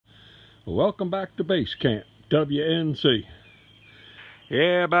Welcome back to Base Camp, WNC.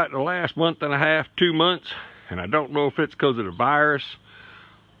 Yeah, about the last month and a half, 2 months, and I don't know if it's because of the virus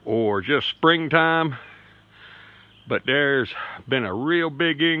or just springtime, but there's been a real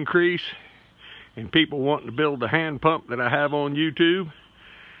big increase in people wanting to build the hand pump that I have on YouTube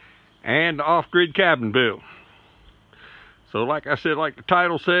and the off-grid cabin build. So like I said, like the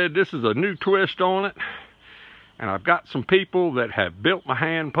title said, this is a new twist on it, and I've got some people that have built my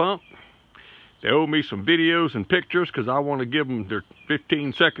hand pump. They owe me some videos and pictures because I want to give them their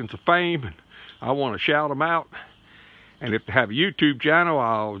 15 seconds of fame, and I want to shout them out. And if they have a YouTube channel,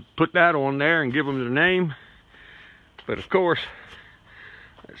 I'll put that on there and give them their name. But of course,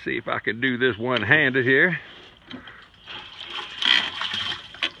 let's see if I can do this one-handed here.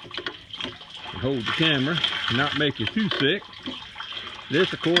 And hold the camera and not make you too sick.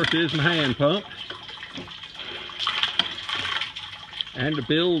 This, of course, is my hand pump. And the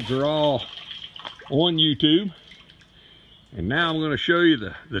builds are all on YouTube, and now I'm going to show you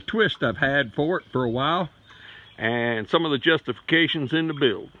the twist I've had for it for a while and some of the justifications in the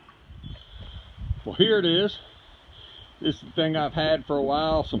build. Well, here it is. This is the thing I've had for a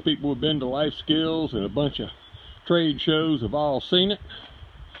while. Some people who've been to Life Skills and a bunch of trade shows have all seen it.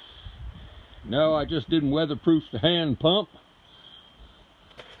 No, I just didn't weatherproof the hand pump.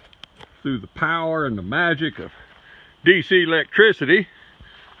 Through the power and the magic of DC electricity,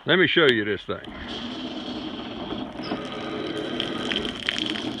 let me show you this thing.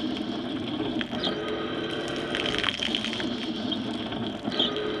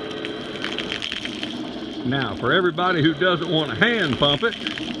 Now, for everybody who doesn't want to hand pump it,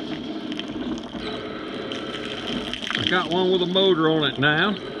 I got one with a motor on it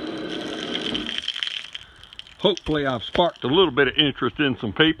now. Hopefully I've sparked a little bit of interest in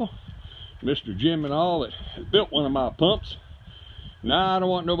some people. Mr. Jim and all that built one of my pumps. Now, I don't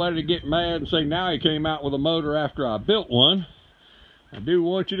want nobody to get mad and say, now he came out with a motor after I built one. I do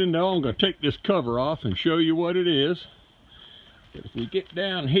want you to know I'm going to take this cover off and show you what it is. But if we get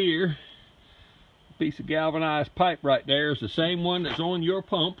down here, a piece of galvanized pipe right there is the same one that's on your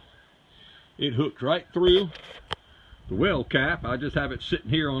pump. It hooks right through the well cap. I just have it sitting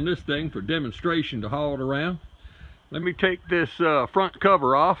here on this thing for demonstration to haul it around. Let me take this front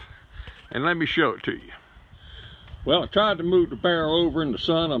cover off and let me show it to you. Well, I tried to move the barrel over in the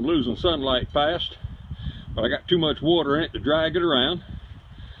sun. I'm losing sunlight fast, but I got too much water in it to drag it around.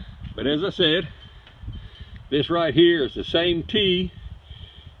 But as I said, this right here is the same T,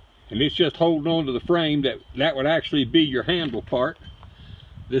 and it's just holding on to the frame. That would actually be your handle part.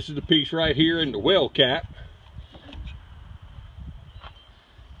 This is the piece right here in the well cap.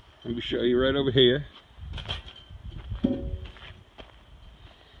 Let me show you right over here.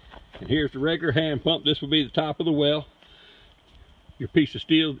 And here's the regular hand pump. This will be the top of the well. Your piece of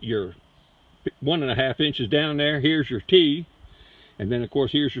steel, your 1.5 inches down there. Here's your T. And then, of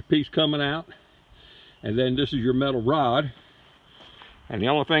course, here's your piece coming out. And then this is your metal rod. And the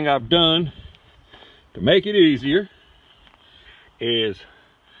only thing I've done to make it easier is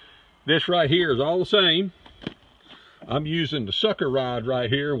this right here is all the same. I'm using the sucker rod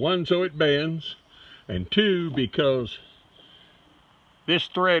right here. One, so it bends. And two, because this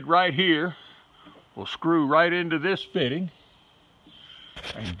thread right here will screw right into this fitting.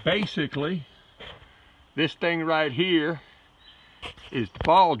 And basically, this thing right here is the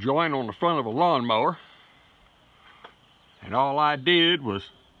ball joint on the front of a lawnmower. And all I did was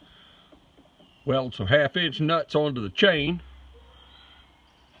weld some 1/2-inch nuts onto the chain.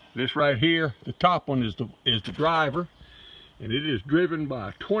 This right here, the top one is the driver. And it is driven by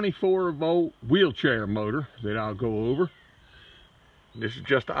a 24-volt wheelchair motor that I'll go over. This is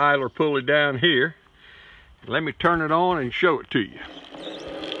just the idler pulley down here. Let me turn it on and show it to you.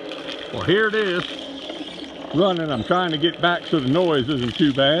 Well, here it is running. I'm trying to get back so the noise isn't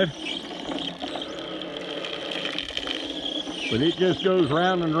too bad. But it just goes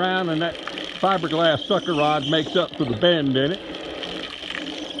round and round, and that fiberglass sucker rod makes up for the bend in it.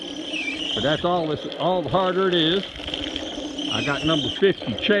 But that's all the harder it is. I got number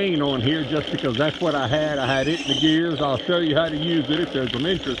 50 chain on here just because that's what I had. I had it in the gears. I'll show you how to use it if there's some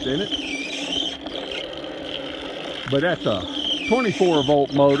interest in it. But that's a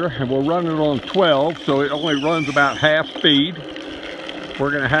 24-volt motor, and we're running it on 12, so it only runs about half speed.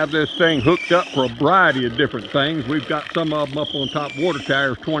 We're going to have this thing hooked up for a variety of different things. We've got some of them up on top water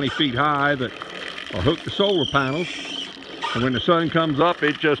towers 20 feet high that are hooked to solar panels. And when the sun comes up,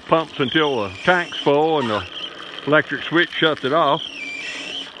 it just pumps until the tank's full and the electric switch shuts it off.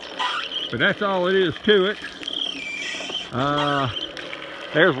 But that's all it is to it.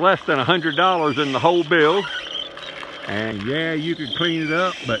 There's less than $100 in the whole build. And yeah, you could clean it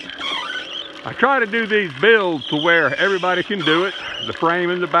up, but I try to do these builds to where everybody can do it. The frame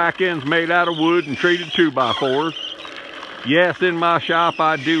and the back end's made out of wood and treated 2x4s. Yes, in my shop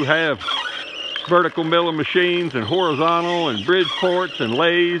I do have vertical milling machines and horizontal and Bridgeports and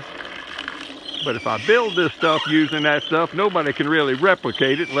lathes. But if I build this stuff using that stuff, nobody can really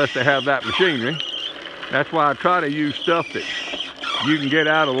replicate it unless they have that machinery. That's why I try to use stuff that you can get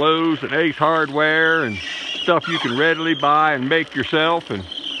out of Lowe's and Ace Hardware and stuff you can readily buy and make yourself. And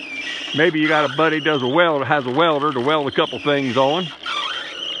maybe you got a buddy has a welder to weld a couple things on.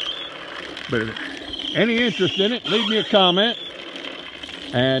 But if any interest in it, leave me a comment.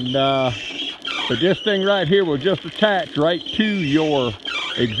 And but this thing right here will just attach right to your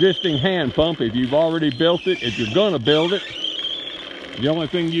existing hand pump if you've already built it. If you're gonna build it, the only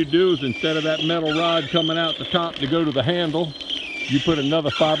thing you do is instead of that metal rod coming out the top to go to the handle, you put another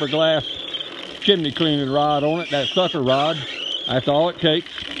fiberglass chimney cleaning rod on it, that sucker rod. That's all it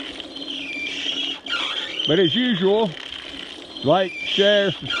takes. But as usual, like,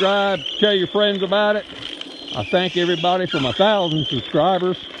 share, subscribe, tell your friends about it. I thank everybody for my 1,000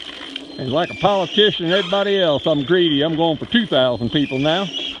 subscribers. And like a politician and everybody else, I'm greedy. I'm going for 2,000 people now.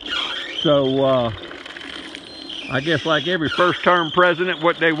 So, I guess like every first-term president,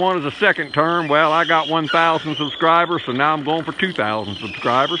 what they want is a second term. Well, I got 1,000 subscribers, so now I'm going for 2,000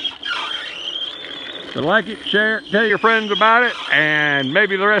 subscribers. So like it, share it, tell your friends about it, and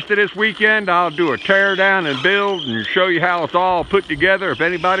maybe the rest of this weekend I'll do a tear down and build and show you how it's all put together if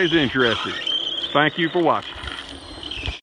anybody's interested. Thank you for watching.